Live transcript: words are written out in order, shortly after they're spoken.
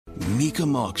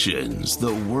Mecum Auctions,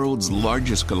 the world's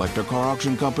largest collector car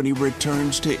auction company,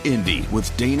 returns to Indy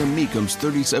with Dana Mecum's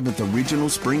 37th Original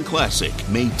Spring Classic,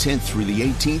 May 10th through the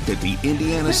 18th at the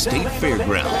Indiana State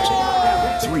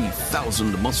Fairgrounds.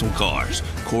 3,000 muscle cars,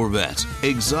 Corvettes,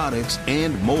 exotics,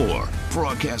 and more.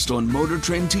 Broadcast on Motor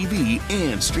Trend TV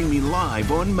and streaming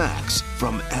live on Max.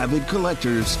 From avid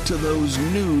collectors to those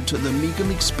new to the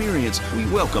Mecum experience, we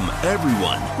welcome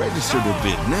everyone. Register to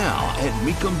bid now at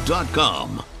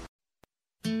Mecum.com.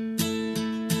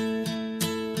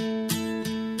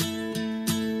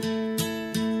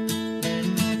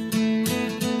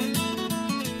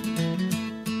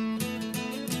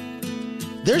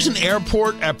 There's an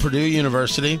airport at Purdue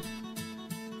University,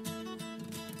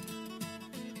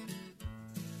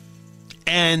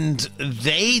 and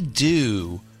they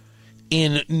do,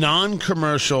 in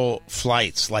non-commercial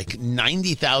flights, like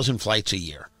 90,000 flights a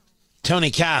year.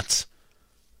 Tony Katz,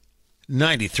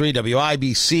 93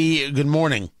 WIBC, good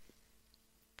morning.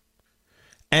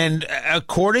 And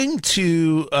according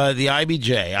to the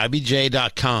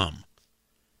IBJ.com,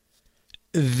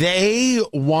 they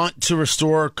want to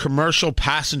restore commercial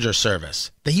passenger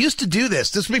service. They used to do this.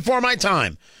 This was before my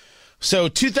time. So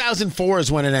 2004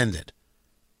 is when it ended.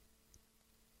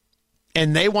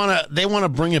 And they want to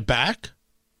bring it back.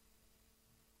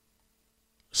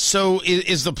 So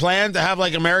is the plan to have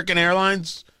like American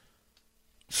Airlines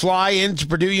fly into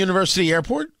Purdue University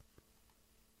Airport?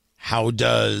 How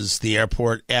does the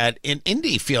airport in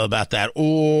Indy feel about that,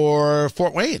 or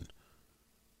Fort Wayne?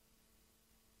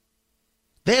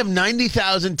 They have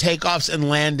 90,000 takeoffs and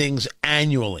landings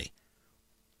annually.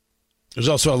 There's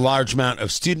also a large amount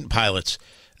of student pilots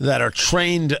that are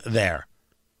trained there.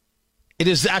 It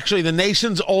is actually the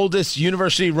nation's oldest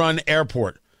university-run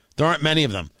airport. There aren't many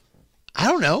of them. I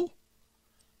don't know.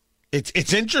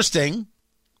 It's interesting.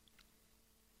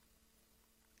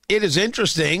 It is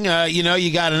interesting.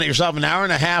 You got yourself an hour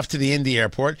and a half to the Indy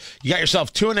airport. You got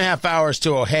yourself 2.5 hours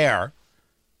to O'Hare.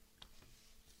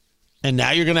 And now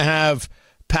you're going to have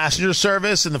passenger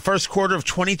service in the first quarter of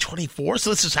 2024. So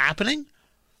this is happening.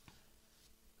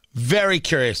 Very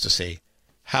curious to see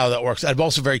how that works. I'm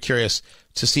also very curious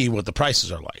to see what the prices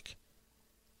are like.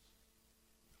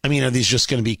 I mean, are these just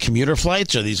going to be commuter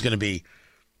flights? Are these going to be,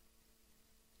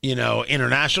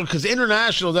 international? Because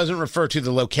international doesn't refer to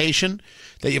the location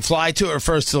that you fly to. It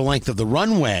refers to the length of the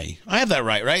runway. I have that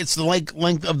right? It's the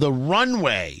length of the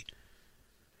runway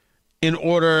in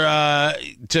order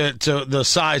to the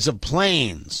size of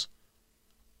planes.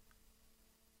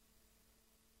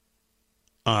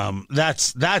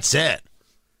 That's it.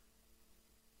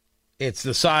 It's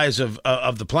the size of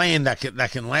the plane that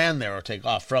can land there or take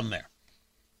off from there.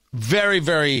 Very,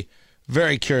 very,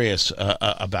 very curious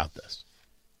about this.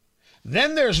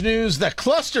 Then there's news that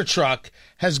Cluster Truck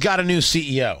has got a new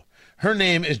CEO. Her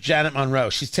name is Janet Monroe.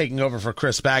 She's taking over for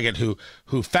Chris Baggett, who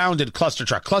founded Cluster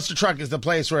Truck. Cluster Truck is the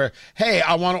place where, hey,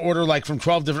 I want to order like from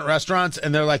 12 different restaurants,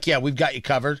 and they're like, yeah, we've got you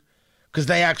covered. Because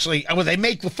they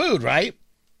make the food, right?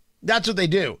 That's what they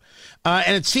do.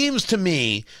 And it seems to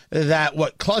me that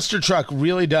what Cluster Truck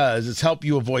really does is help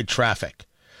you avoid traffic.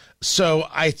 So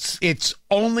it's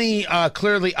only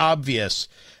clearly obvious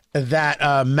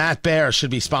that Matt Bear should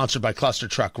be sponsored by Cluster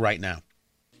Truck right now.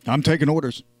 I'm taking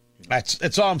orders.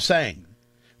 That's all I'm saying.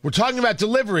 We're talking about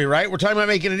delivery, right? We're talking about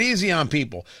making it easy on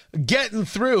people, getting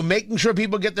through, making sure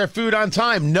people get their food on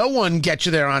time. No one gets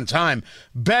you there on time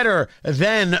better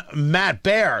than Matt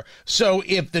Bear. So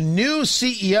if the new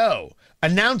CEO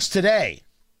announced today,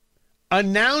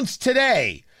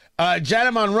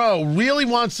 Janet Monroe really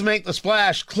wants to make the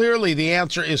splash, clearly the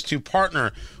answer is to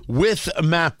partner with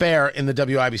Matt Bear in the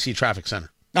WIBC Traffic Center.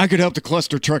 I could help the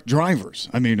Cluster Truck drivers.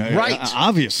 I mean, right.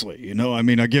 Obviously,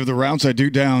 I give the routes I do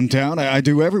downtown. I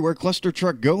do everywhere Cluster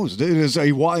Truck goes. It is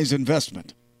a wise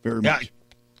investment. Very much. Yeah,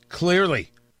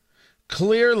 clearly.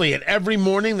 And every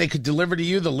morning they could deliver to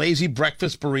you the lazy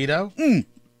breakfast burrito,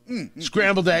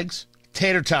 scrambled eggs,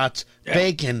 tater tots,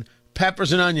 bacon,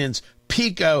 peppers and onions,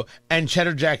 pico, and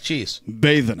cheddar jack cheese.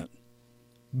 Bathe in it.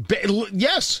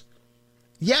 Yes,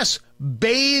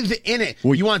 bathe in it.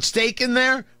 You want steak in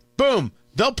there? Boom.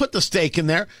 They'll put the steak in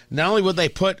there. Not only will they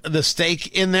put the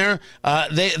steak in there,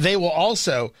 they will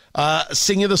also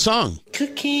sing you the song.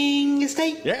 Cooking a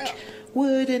steak,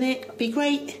 wouldn't it be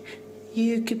great?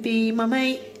 You could be my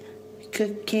mate,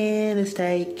 cooking a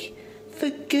steak. For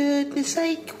goodness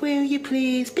sake, will you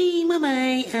please be my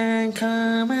mate and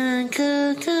come and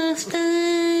cook a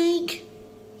steak?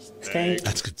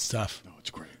 That's good stuff. No, it's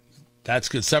great. That's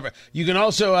good stuff. You can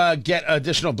also get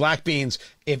additional black beans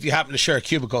if you happen to share a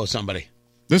cubicle with somebody.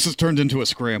 This has turned into a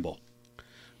scramble.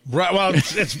 Right. Well,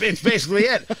 it's basically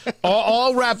it.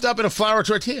 All wrapped up in a flour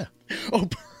tortilla. Oh,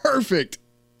 perfect.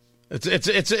 It's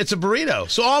a burrito.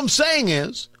 So all I'm saying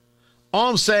is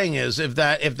if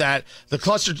that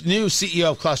the new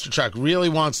CEO of Cluster Truck really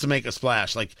wants to make a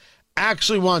splash, like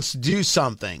actually wants to do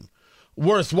something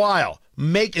worthwhile,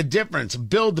 make a difference,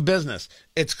 build the business,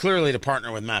 it's clearly to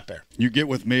partner with Matt Bear. You get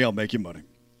with me, I'll make you money.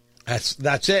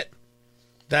 That's it.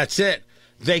 That's it.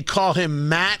 They call him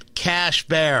Matt Cash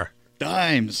Bear.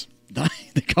 Dimes.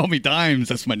 They call me Dimes.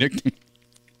 That's my nickname.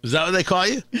 Is that what they call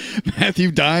you?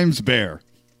 Matthew Dimes Bear.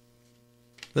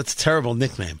 That's a terrible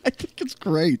nickname. I think it's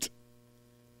great.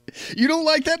 You don't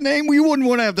like that name? Well, you wouldn't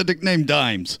want to have the nickname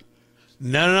Dimes.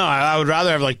 No. I would rather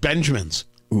have like Benjamins.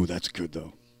 Ooh, that's good,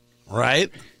 though.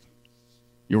 Right?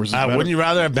 Yours is better? Wouldn't you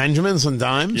rather have Benjamins than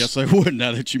Dimes? Yes, I would,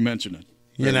 now that you mention it.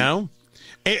 You know?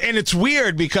 And it's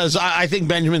weird because I think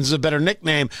Benjamin's is a better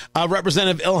nickname.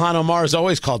 Representative Ilhan Omar has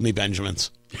always called me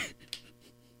Benjamins.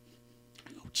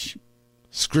 Ouch.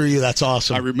 Screw you, that's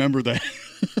awesome. I remember that.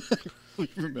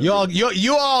 You know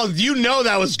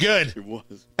that was good. It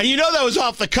was. And you know that was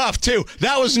off the cuff, too.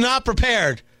 That was not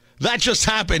prepared. That just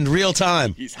happened real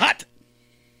time. He's hot.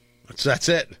 That's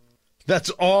it. That's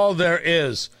all there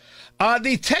is.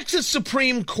 The Texas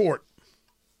Supreme Court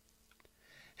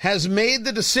has made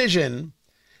the decision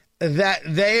that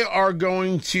they are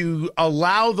going to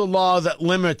allow the law that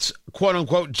limits,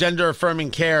 quote-unquote,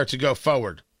 gender-affirming care to go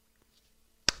forward.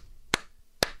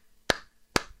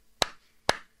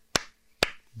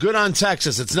 Good on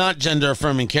Texas. It's not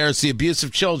gender-affirming care. It's the abuse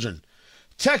of children.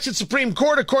 Texas Supreme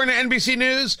Court, according to NBC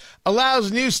News,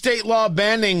 allows new state law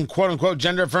banning, quote-unquote,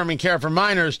 gender-affirming care for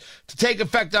minors to take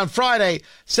effect on Friday,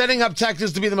 setting up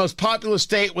Texas to be the most populous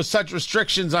state with such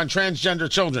restrictions on transgender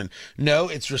children. No,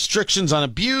 it's restrictions on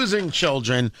abusing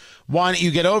children. Why don't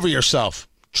you get over yourself?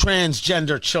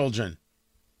 Transgender children.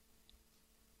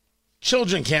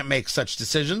 Children can't make such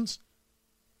decisions.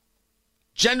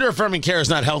 Gender-affirming care is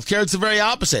not health care. It's the very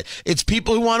opposite. It's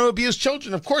people who want to abuse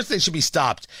children. Of course they should be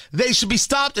stopped. They should be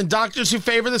stopped, and doctors who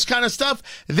favor this kind of stuff,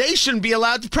 they shouldn't be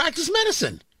allowed to practice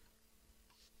medicine.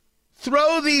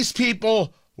 Throw these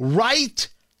people right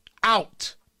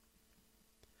out.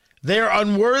 They're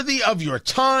unworthy of your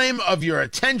time, of your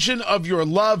attention, of your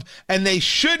love, and they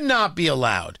should not be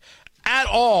allowed at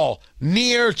all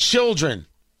near children.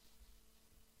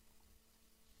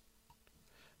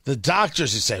 The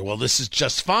doctors who say, well, this is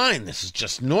just fine. This is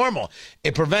just normal.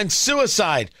 It prevents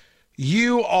suicide.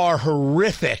 You are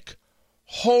horrific,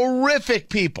 horrific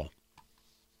people.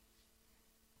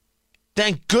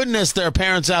 Thank goodness there are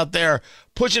parents out there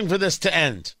pushing for this to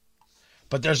end.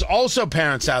 But there's also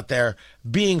parents out there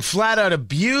being flat out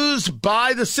abused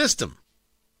by the system.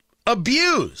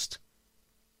 Abused.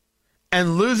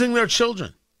 And losing their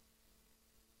children.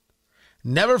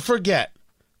 Never forget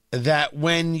that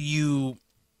when you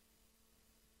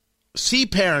see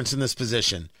parents in this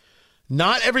position,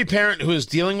 not every parent who is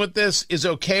dealing with this is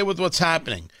okay with what's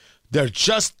happening. They're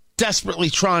just desperately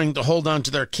trying to hold on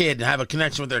to their kid and have a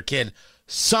connection with their kid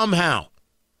somehow.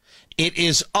 It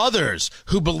is others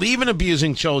who believe in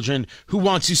abusing children who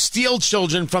want to steal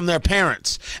children from their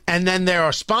parents. And then they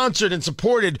are sponsored and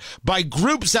supported by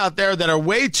groups out there that are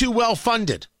way too well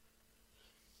funded.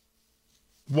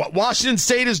 What Washington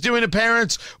State is doing to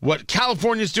parents, what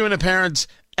California is doing to parents,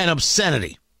 an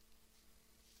obscenity.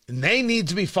 And they need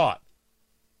to be fought.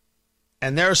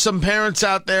 And there are some parents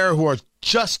out there who are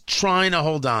just trying to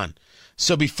hold on.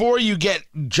 So before you get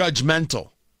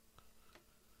judgmental,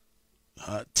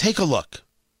 take a look.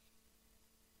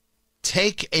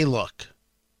 Take a look.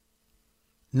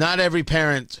 Not every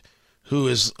parent who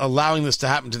is allowing this to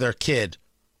happen to their kid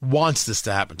wants this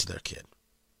to happen to their kid.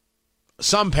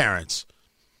 Some parents,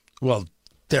 well,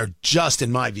 they're just,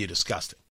 in my view, disgusting.